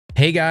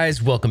Hey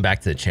guys, welcome back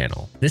to the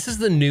channel. This is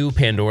the new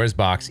Pandora's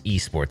Box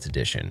Esports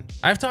Edition.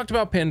 I've talked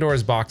about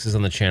Pandora's boxes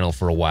on the channel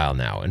for a while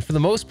now, and for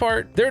the most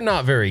part, they're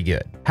not very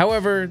good.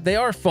 However, they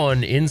are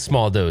fun in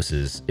small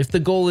doses if the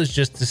goal is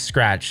just to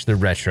scratch the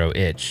retro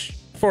itch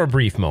for a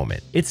brief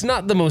moment. It's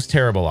not the most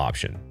terrible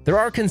option. There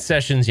are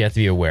concessions you have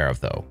to be aware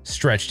of though.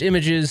 Stretched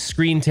images,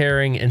 screen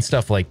tearing, and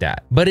stuff like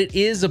that. But it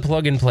is a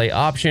plug and play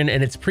option,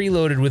 and it's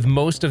preloaded with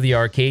most of the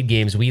arcade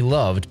games we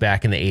loved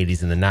back in the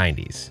 80s and the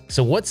 90s.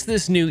 So what's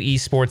this new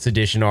Esports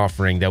Edition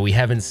offering that we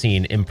haven't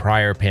seen in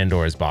prior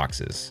Pandora's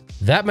boxes?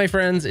 That, my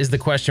friends, is the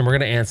question we're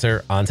gonna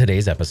answer on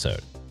today's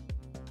episode.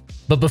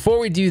 But before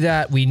we do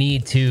that, we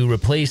need to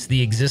replace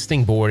the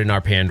existing board in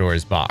our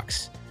Pandora's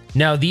box.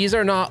 Now, these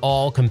are not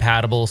all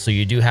compatible, so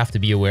you do have to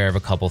be aware of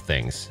a couple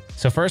things.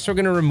 So first, we're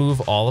going to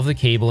remove all of the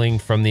cabling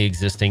from the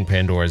existing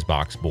Pandora's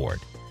box board.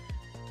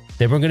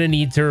 Then we're going to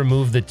need to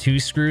remove the 2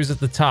 screws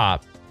at the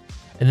top,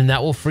 and then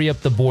that will free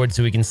up the board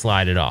so we can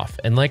slide it off.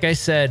 And like I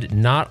said,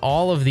 not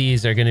all of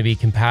these are going to be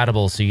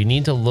compatible, so you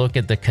need to look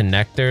at the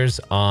connectors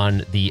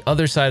on the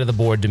other side of the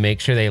board to make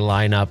sure they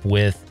line up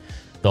with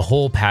the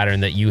hole pattern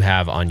that you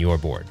have on your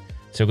board.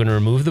 So we're going to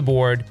remove the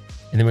board,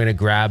 and then we're going to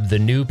grab the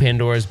new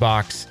Pandora's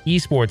Box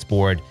Esports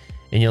board,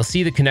 and you'll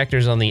see the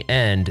connectors on the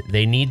end.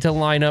 They need to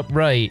line up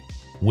right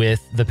with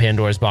the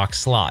Pandora's Box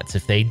slots.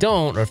 If they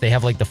don't, or if they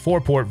have like the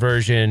 4-port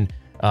version,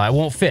 it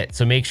won't fit.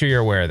 So make sure you're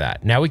aware of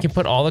that. Now we can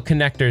put all the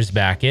connectors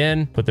back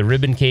in, put the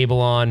ribbon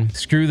cable on,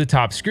 screw the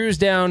top screws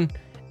down,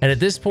 and at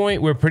this point,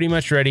 we're pretty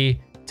much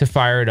ready to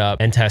fire it up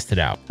and test it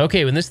out.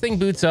 Okay, when this thing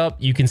boots up,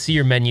 you can see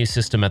your menu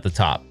system at the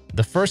top.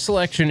 The first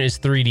selection is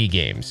 3D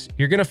games.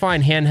 You're going to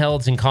find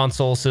handhelds and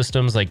console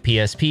systems like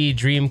PSP,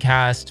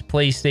 Dreamcast,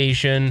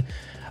 PlayStation,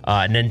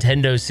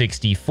 Nintendo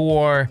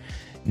 64.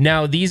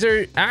 Now, these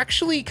are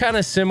actually kind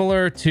of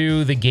similar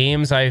to the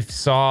games I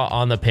saw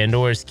on the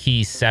Pandora's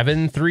Key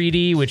 7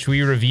 3D, which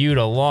we reviewed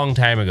a long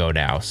time ago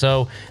now.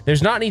 So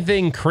there's not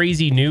anything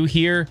crazy new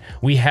here.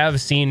 We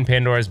have seen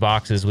Pandora's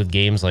boxes with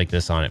games like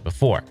this on it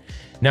before.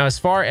 Now, as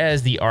far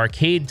as the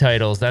arcade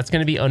titles, that's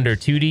going to be under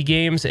 2D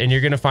games, and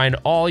you're going to find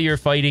all your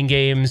fighting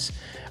games.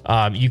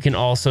 You can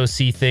also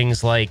see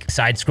things like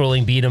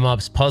side-scrolling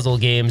beat-em-ups, puzzle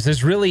games.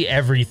 There's really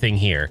everything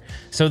here.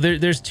 So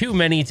there's too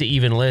many to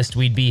even list.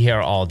 We'd be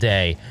here all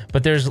day,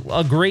 but there's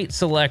a great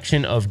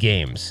selection of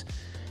games.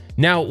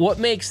 Now, what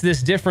makes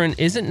this different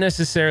isn't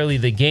necessarily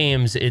the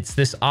games, it's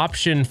this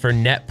option for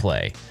net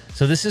play.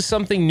 So this is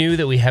something new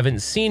that we haven't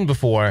seen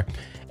before.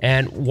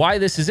 And why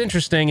this is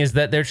interesting is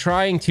that they're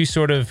trying to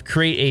sort of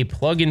create a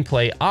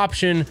plug-and-play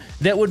option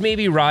that would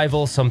maybe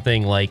rival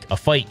something like a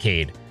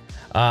Fightcade.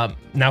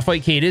 Now,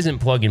 Fightcade isn't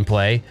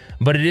plug-and-play,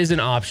 but it is an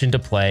option to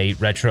play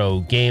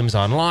retro games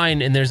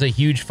online, and there's a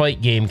huge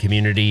fight game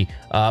community,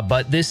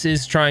 but this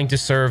is trying to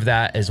serve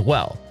that as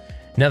well.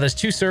 Now, there's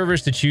 2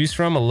 servers to choose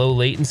from, a low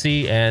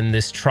latency and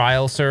this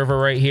trial server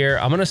right here.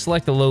 I'm going to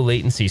select the low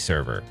latency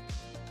server.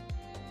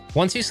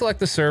 Once you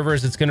select the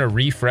servers, it's going to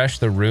refresh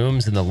the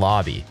rooms in the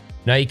lobby.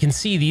 Now you can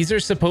see these are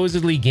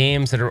supposedly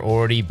games that are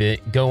already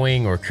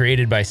going or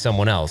created by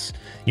someone else.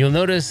 You'll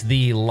notice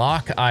the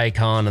lock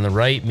icon on the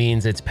right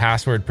means it's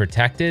password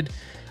protected.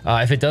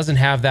 If it doesn't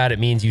have that, it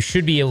means you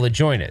should be able to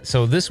join it.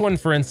 So this one,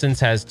 for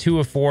instance, has 2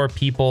 of 4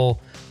 people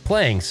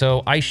playing,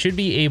 so I should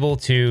be able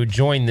to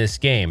join this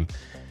game.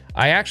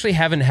 I actually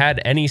haven't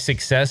had any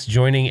success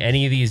joining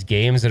any of these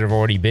games that have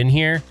already been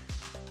here.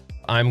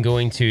 I'm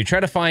going to try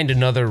to find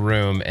another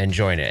room and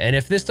join it. And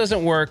if this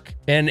doesn't work,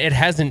 and it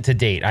hasn't to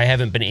date, I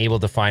haven't been able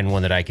to find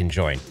one that I can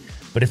join.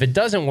 But if it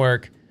doesn't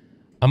work,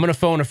 I'm going to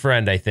phone a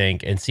friend, I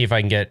think, and see if I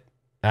can get...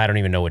 I don't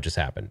even know what just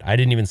happened. I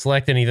didn't even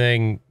select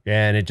anything,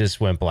 and it just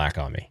went black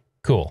on me.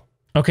 Cool.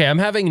 Okay, I'm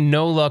having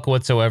no luck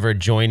whatsoever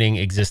joining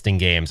existing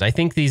games. I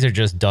think these are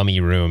just dummy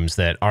rooms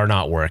that are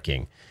not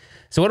working.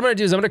 So what I'm going to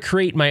do is I'm going to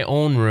create my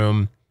own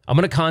room. I'm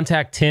going to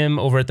contact Tim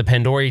over at the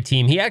Pandora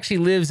team. He actually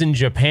lives in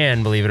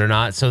Japan, believe it or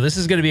not. So this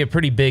is going to be a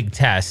pretty big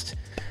test.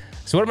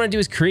 So what I'm going to do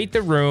is create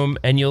the room,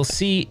 and you'll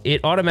see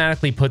it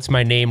automatically puts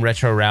my name,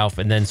 Retro Ralph,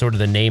 and then sort of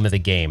the name of the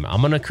game.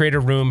 I'm going to create a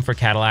room for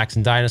Cadillacs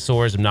and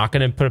Dinosaurs. I'm not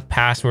going to put a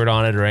password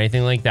on it or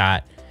anything like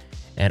that.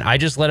 And I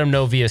just let him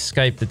know via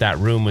Skype that that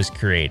room was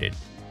created.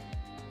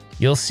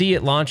 You'll see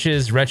it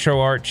launches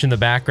Retroarch in the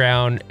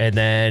background, and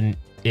then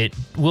it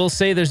will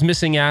say there's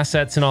missing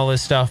assets and all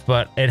this stuff,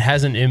 but it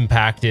hasn't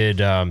impacted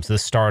the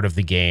start of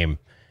the game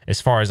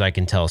as far as I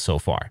can tell so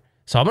far.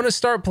 So I'm going to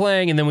start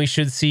playing, and then we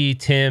should see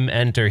Tim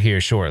enter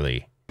here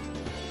shortly.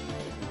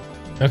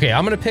 Okay,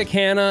 I'm going to pick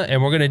Hannah,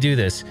 and we're going to do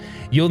this.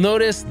 You'll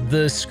notice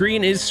the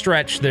screen is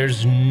stretched.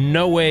 There's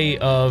no way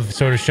of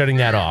sort of shutting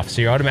that off.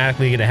 So you're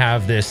automatically going to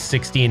have this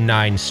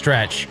 16:9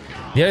 stretch.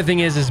 The other thing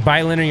is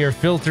bilinear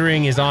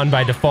filtering is on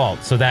by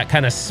default. So that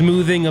kind of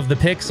smoothing of the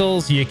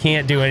pixels, you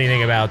can't do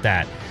anything about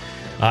that.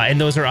 And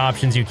those are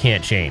options you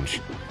can't change.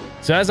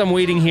 So as I'm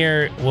waiting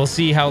here, we'll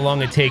see how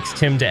long it takes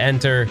Tim to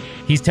enter.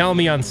 He's telling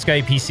me on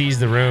Skype he sees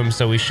the room,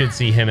 so we should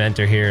see him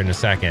enter here in a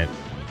second.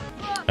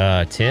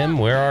 Tim,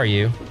 where are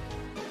you?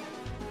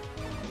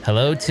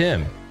 Hello,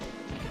 Tim.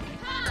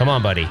 Come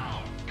on, buddy.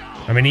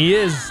 I mean, he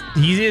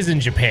is in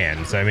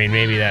Japan, so I mean,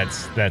 maybe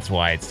that's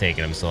why it's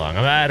taking him so long.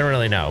 I don't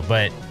really know,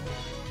 but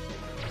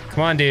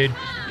come on, dude.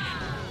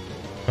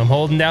 I'm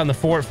holding down the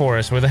fort for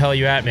us. Where the hell are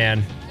you at,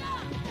 man?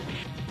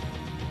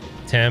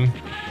 Tim?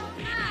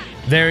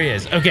 There he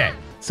is. Okay,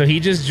 so he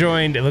just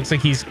joined. It looks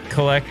like he's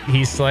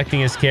selecting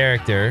his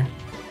character.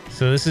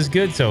 So this is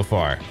good so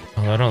far.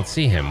 Oh, I don't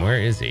see him. Where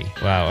is he?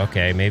 Wow,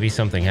 okay, maybe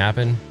something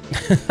happened.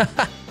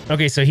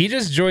 Okay, so he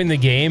just joined the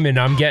game, and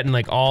I'm getting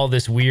like all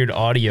this weird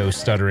audio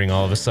stuttering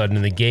all of a sudden,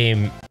 and the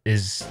game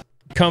is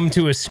come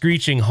to a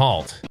screeching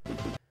halt.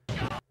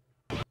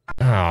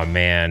 Oh,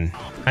 man.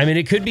 I mean,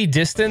 it could be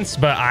distance,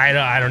 but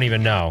I don't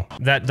even know.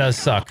 That does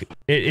suck.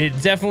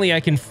 It definitely, I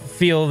can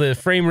feel the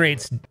frame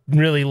rate's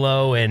really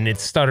low, and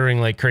it's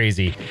stuttering like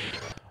crazy.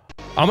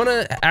 I'm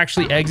gonna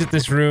actually exit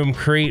this room,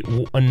 create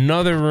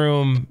another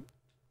room,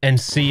 and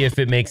see if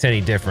it makes any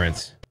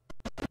difference.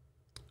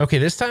 Okay,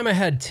 this time I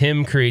had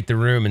Tim create the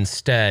room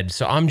instead,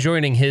 so I'm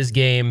joining his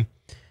game.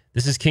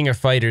 This is King of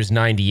Fighters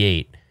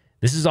 98.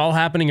 This is all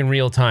happening in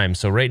real time,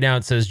 so right now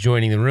it says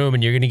joining the room,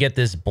 and you're gonna get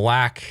this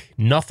black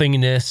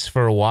nothingness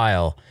for a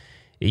while.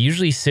 It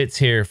usually sits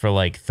here for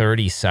like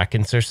 30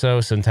 seconds or so,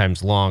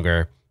 sometimes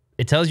longer.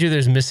 It tells you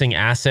there's missing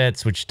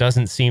assets, which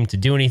doesn't seem to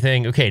do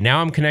anything. Okay,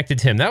 now I'm connected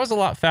to him. That was a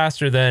lot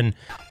faster than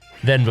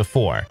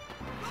before.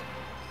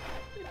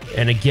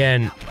 And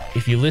again,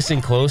 if you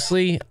listen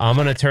closely, I'm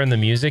gonna turn the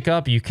music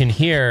up. You can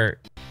hear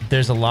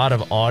there's a lot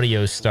of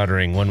audio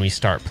stuttering when we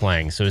start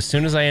playing. So as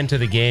soon as I enter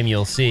the game,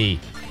 you'll see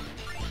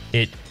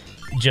it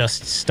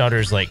just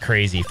stutters like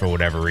crazy for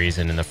whatever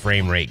reason, and the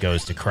frame rate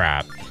goes to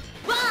crap.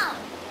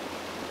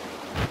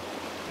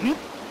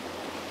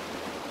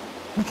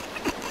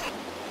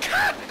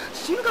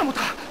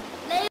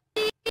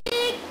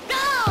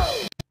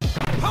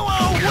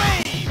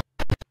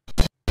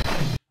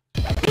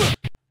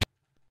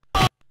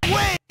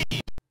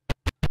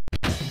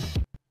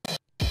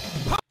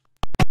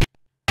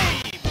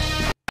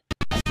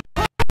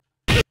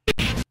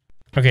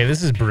 Okay,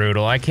 this is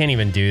brutal. I can't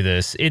even do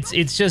this.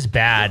 It's just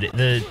bad.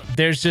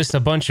 There's just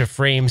a bunch of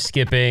frame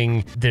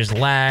skipping. There's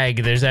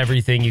lag. There's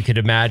everything you could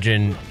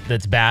imagine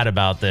that's bad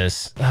about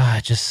this.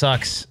 It just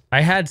sucks. I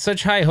had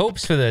such high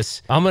hopes for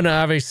this. I'm gonna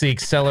obviously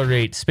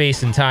accelerate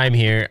space and time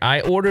here.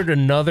 I ordered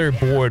another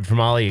board from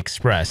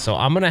AliExpress, so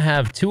I'm gonna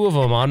have 2 of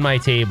them on my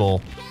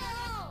table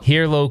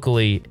here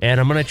locally, and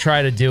I'm gonna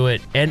try to do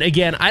it. And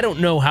again, I don't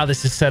know how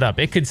this is set up.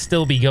 It could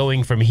still be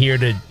going from here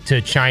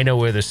to China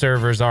where the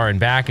servers are and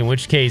back, in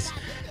which case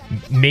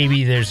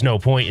maybe there's no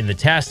point in the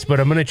test, but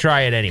I'm gonna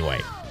try it anyway.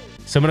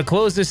 So I'm gonna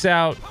close this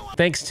out.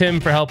 Thanks,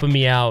 Tim, for helping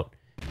me out.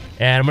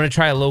 And I'm gonna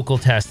try a local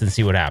test and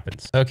see what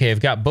happens. Okay,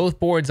 I've got both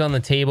boards on the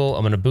table.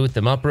 I'm gonna boot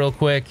them up real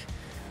quick.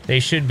 They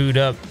should boot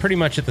up pretty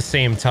much at the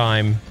same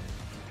time.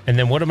 And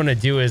then what I'm gonna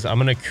do is I'm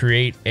gonna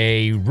create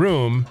a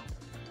room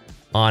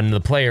on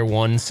the player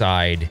 1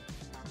 side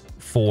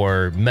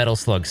for Metal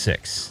Slug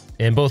 6.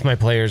 And both my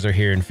players are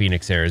here in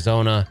Phoenix,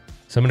 Arizona.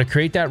 So I'm going to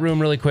create that room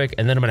really quick,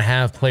 and then I'm going to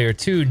have player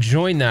 2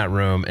 join that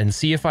room and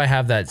see if I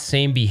have that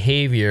same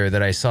behavior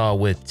that I saw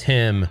with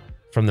Tim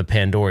from the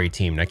Pandora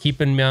team. Now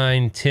keep in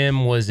mind,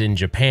 Tim was in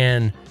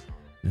Japan.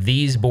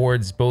 These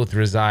boards both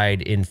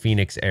reside in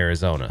Phoenix,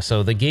 Arizona.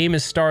 So the game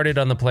is started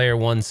on the player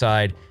 1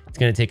 side. It's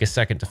going to take a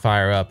second to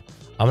fire up.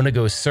 I'm going to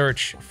go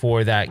search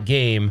for that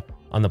game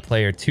on the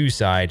player 2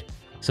 side.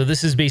 So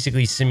this is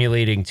basically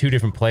simulating 2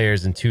 different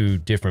players in 2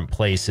 different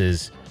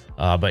places,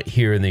 but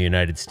here in the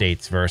United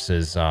States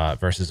versus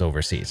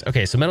overseas.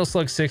 Okay, so Metal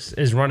Slug 6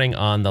 is running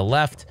on the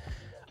left.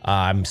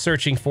 I'm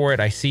searching for it.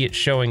 I see it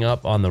showing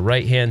up on the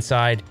right-hand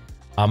side.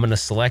 I'm going to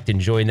select and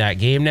join that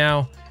game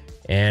now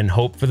and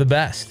hope for the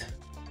best.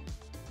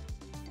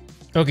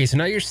 Okay, so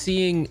now you're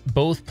seeing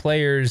both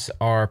players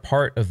are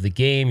part of the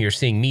game. You're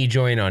seeing me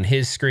join on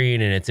his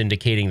screen, and it's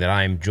indicating that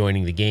I'm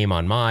joining the game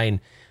on mine.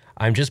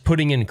 I'm just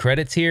putting in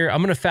credits here.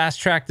 I'm going to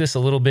fast track this a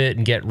little bit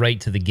and get right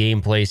to the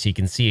gameplay so you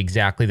can see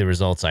exactly the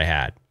results I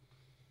had.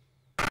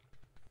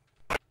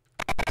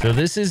 So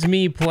this is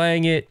me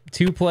playing it,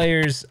 2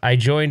 players. I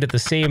joined at the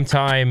same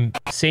time,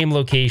 same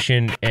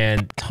location,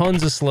 and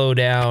tons of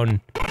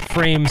slowdown,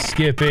 frame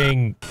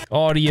skipping,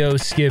 audio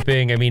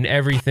skipping. I mean,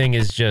 everything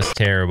is just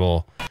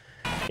terrible.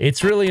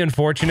 It's really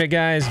unfortunate,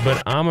 guys,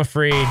 but I'm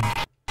afraid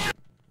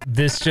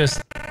this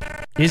just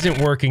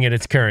isn't working in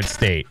its current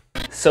state.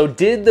 So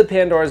did the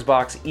Pandora's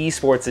Box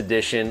Esports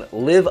Edition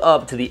live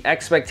up to the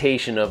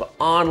expectation of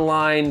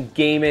online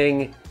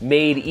gaming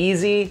made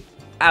easy?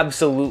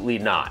 Absolutely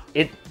not.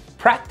 It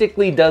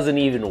practically doesn't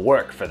even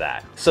work for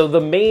that. So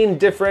the main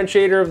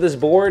differentiator of this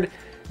board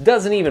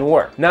doesn't even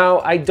work. Now,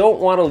 I don't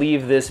want to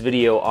leave this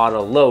video on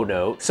a low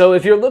note, so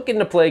if you're looking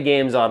to play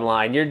games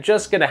online, you're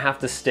just gonna have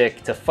to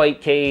stick to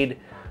Fightcade,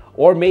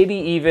 or maybe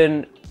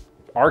even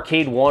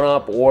Arcade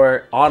 1-Up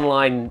or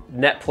online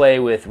net play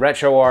with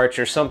Retroarch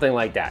or something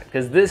like that,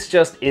 because this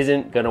just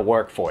isn't gonna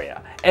work for you.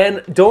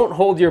 And don't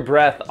hold your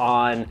breath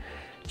on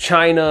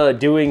China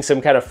doing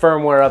some kind of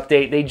firmware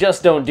update. They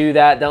just don't do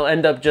that. They'll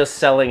end up just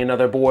selling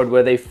another board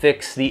where they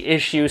fix the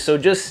issue, so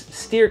just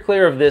steer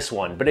clear of this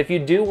one. But if you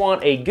do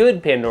want a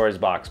good Pandora's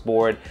Box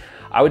board,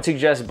 I would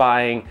suggest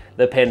buying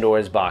the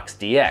Pandora's Box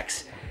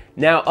DX.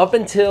 Now, up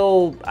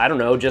until, I don't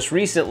know, just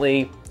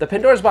recently, the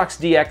Pandora's Box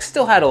DX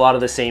still had a lot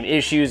of the same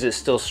issues. It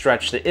still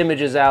stretched the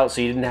images out,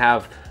 so you didn't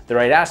have the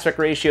right aspect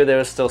ratio. There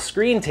was still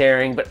screen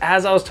tearing. But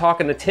as I was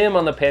talking to Tim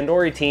on the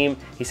Pandora team,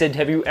 he said,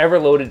 have you ever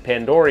loaded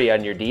Pandora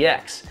on your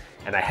DX?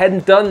 And I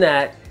hadn't done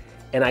that,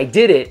 and I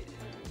did it,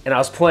 and I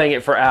was playing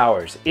it for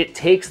hours. It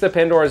takes the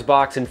Pandora's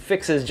Box and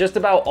fixes just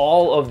about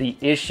all of the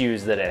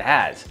issues that it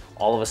has.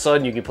 All of a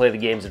sudden, you can play the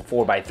games in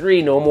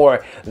 4:3, no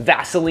more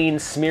Vaseline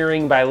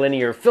smearing by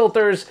linear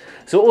filters.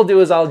 So what we'll do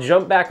is I'll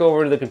jump back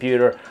over to the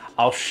computer,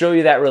 I'll show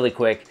you that really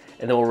quick,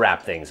 and then we'll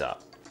wrap things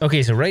up.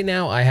 Okay, so right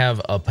now I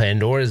have a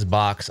Pandora's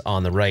Box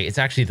on the right. It's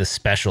actually the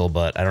special,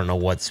 but I don't know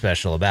what's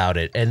special about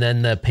it. And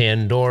then the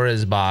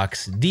Pandora's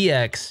Box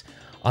DX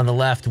on the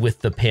left with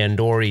the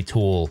Pandora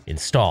tool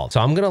installed. So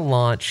I'm gonna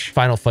launch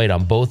Final Fight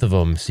on both of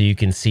them so you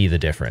can see the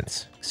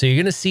difference. So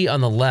you're gonna see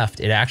on the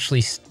left, it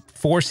actually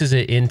forces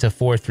it into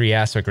 4:3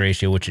 aspect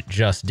ratio, which it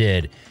just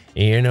did.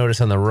 And you're gonna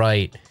notice on the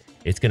right,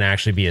 it's gonna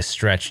actually be a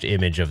stretched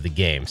image of the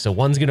game. So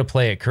one's gonna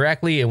play it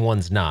correctly and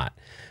one's not.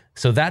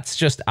 So that's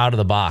just out of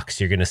the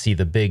box. You're gonna see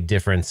the big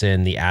difference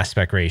in the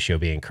aspect ratio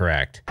being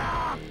correct.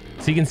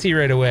 So you can see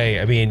right away,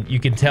 I mean, you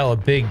can tell a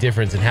big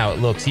difference in how it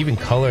looks, even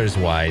colors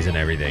wise and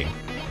everything.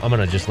 I'm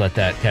gonna just let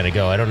that kind of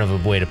go. I don't have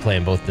a way to play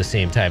them both at the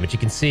same time, but you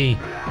can see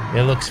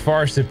it looks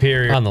far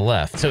superior on the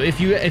left. So if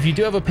you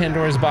do have a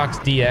Pandora's Box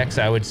DX,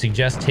 I would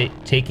suggest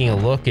taking a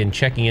look and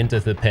checking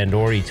into the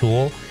Pandora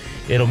tool.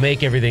 It'll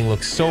make everything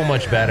look so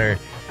much better,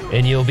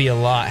 and you'll be a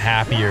lot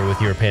happier with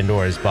your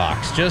Pandora's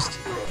Box. Just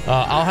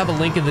I'll have a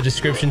link in the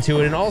description to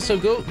it, and also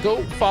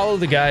go follow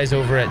the guys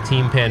over at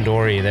Team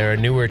Pandora. They're a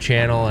newer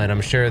channel, and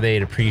I'm sure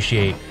they'd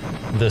appreciate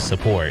the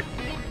support.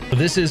 But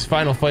this is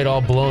Final Fight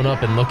all blown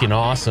up and looking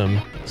awesome.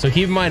 So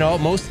keep in mind,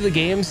 most of the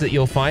games that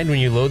you'll find when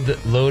you load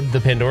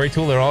the Pandora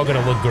tool, they're all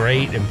gonna look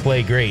great and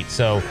play great.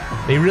 So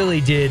they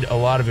really did a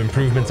lot of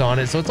improvements on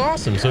it, so it's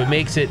awesome. So it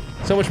makes it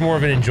so much more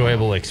of an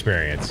enjoyable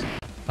experience.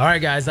 All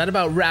right, guys, that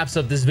about wraps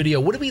up this video.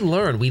 What did we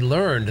learn? We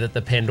learned that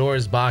the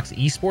Pandora's Box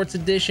Esports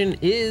Edition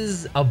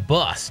is a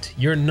bust.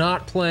 You're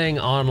not playing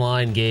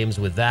online games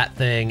with that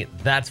thing,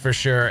 that's for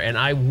sure. And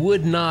I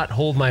would not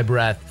hold my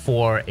breath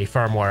for a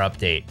firmware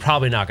update.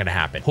 Probably not gonna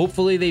happen.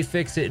 Hopefully they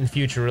fix it in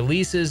future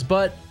releases,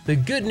 but the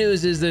good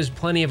news is there's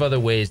plenty of other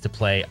ways to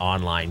play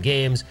online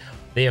games.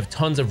 They have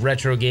tons of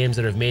retro games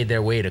that have made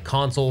their way to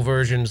console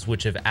versions,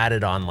 which have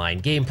added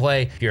online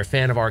gameplay. If you're a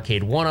fan of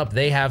Arcade 1-Up,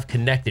 they have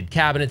connected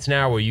cabinets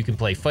now where you can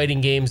play fighting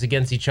games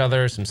against each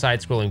other, some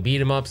side-scrolling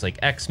beat-em-ups like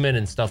X-Men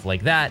and stuff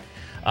like that.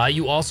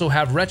 You also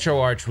have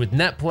Retroarch with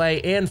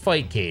NetPlay and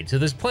Fightcade. So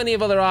there's plenty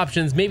of other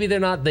options. Maybe they're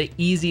not the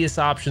easiest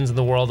options in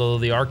the world, although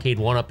the Arcade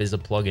 1-Up is a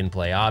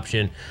plug-and-play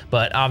option.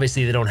 But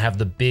obviously they don't have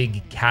the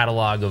big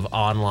catalog of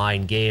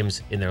online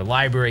games in their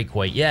library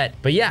quite yet.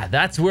 But yeah,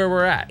 that's where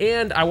we're at.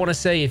 And I want to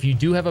say, if you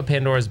do have a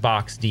Pandora's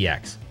Box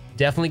DX,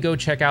 definitely go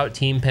check out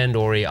Team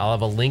Pandora. I'll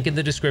have a link in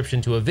the description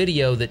to a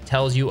video that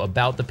tells you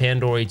about the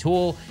Pandora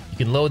tool. You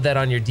can load that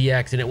on your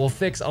DX and it will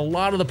fix a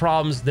lot of the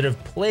problems that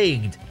have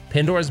plagued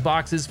Pandora's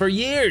boxes for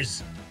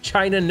years.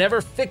 China never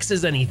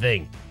fixes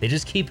anything. They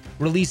just keep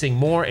releasing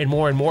more and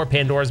more and more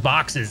Pandora's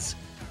boxes.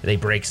 They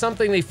break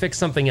something, they fix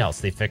something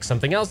else. They fix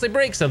something else, they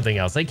break something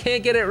else. They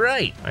can't get it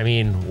right. I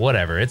mean,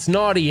 whatever. It's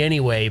naughty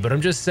anyway, but I'm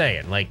just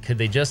saying, like, could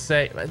they just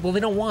say, well, they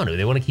don't want to.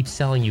 They want to keep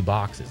selling you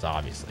boxes,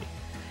 obviously.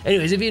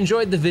 Anyways, if you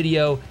enjoyed the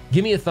video,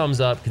 give me a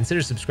thumbs up,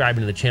 consider subscribing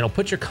to the channel,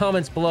 put your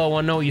comments below. I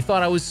want to know what you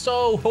thought. I was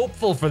so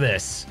hopeful for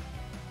this,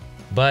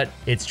 but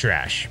it's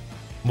trash.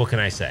 What can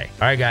I say?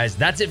 All right, guys,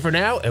 that's it for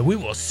now, and we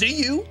will see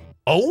you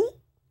on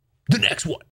the next one.